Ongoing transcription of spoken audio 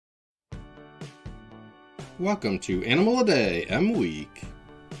Welcome to Animal a Day, M Week.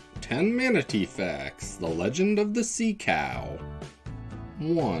 10 Manatee Facts, The Legend of the Sea Cow.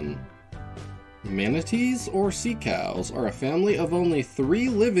 1. Manatees, or sea cows, are a family of only 3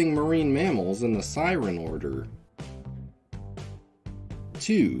 living marine mammals in the siren order.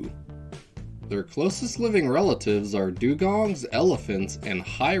 2. Their closest living relatives are dugongs, elephants, and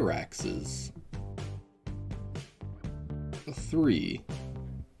hyraxes. 3.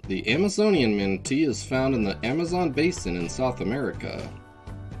 The Amazonian manatee is found in the Amazon basin in South America.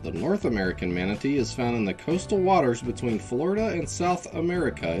 The North American manatee is found in the coastal waters between Florida and South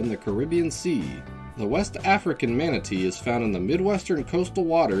America in the Caribbean Sea. The West African manatee is found in the Midwestern coastal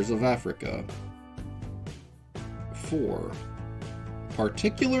waters of Africa. 4.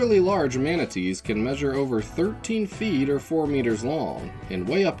 Particularly large manatees can measure over 13 feet or 4 meters long and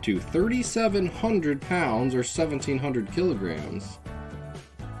weigh up to 3,700 pounds or 1,700 kilograms.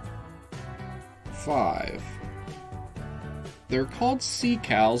 5. They're called sea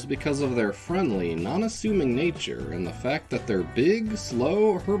cows because of their friendly, non-assuming nature and the fact that they're big,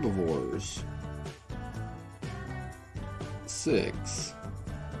 slow herbivores. 6.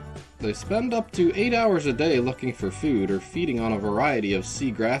 They spend up to 8 hours a day looking for food or feeding on a variety of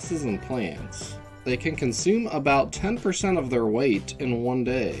sea grasses and plants. They can consume about 10% of their weight in one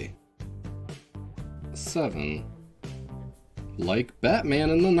day. 7. Like Batman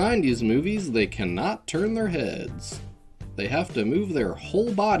in the 90s movies, they cannot turn their heads. They have to move their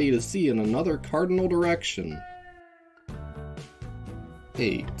whole body to see in another cardinal direction.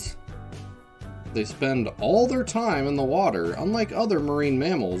 8. They spend all their time in the water, unlike other marine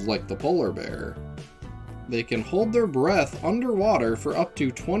mammals like the polar bear. They can hold their breath underwater for up to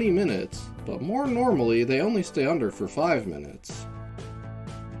 20 minutes, but more normally they only stay under for 5 minutes.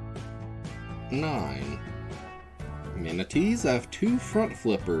 9. Manatees have 2 front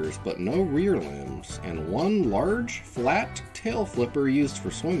flippers but no rear limbs, and 1 large, flat tail flipper used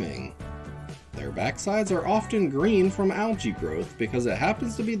for swimming. Their backsides are often green from algae growth because it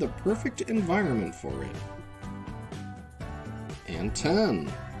happens to be the perfect environment for it. And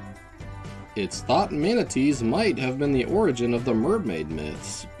 10. It's thought manatees might have been the origin of the mermaid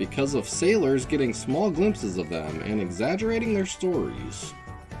myths because of sailors getting small glimpses of them and exaggerating their stories.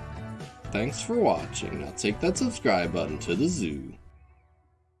 Thanks for watching. Now take that subscribe button to the zoo.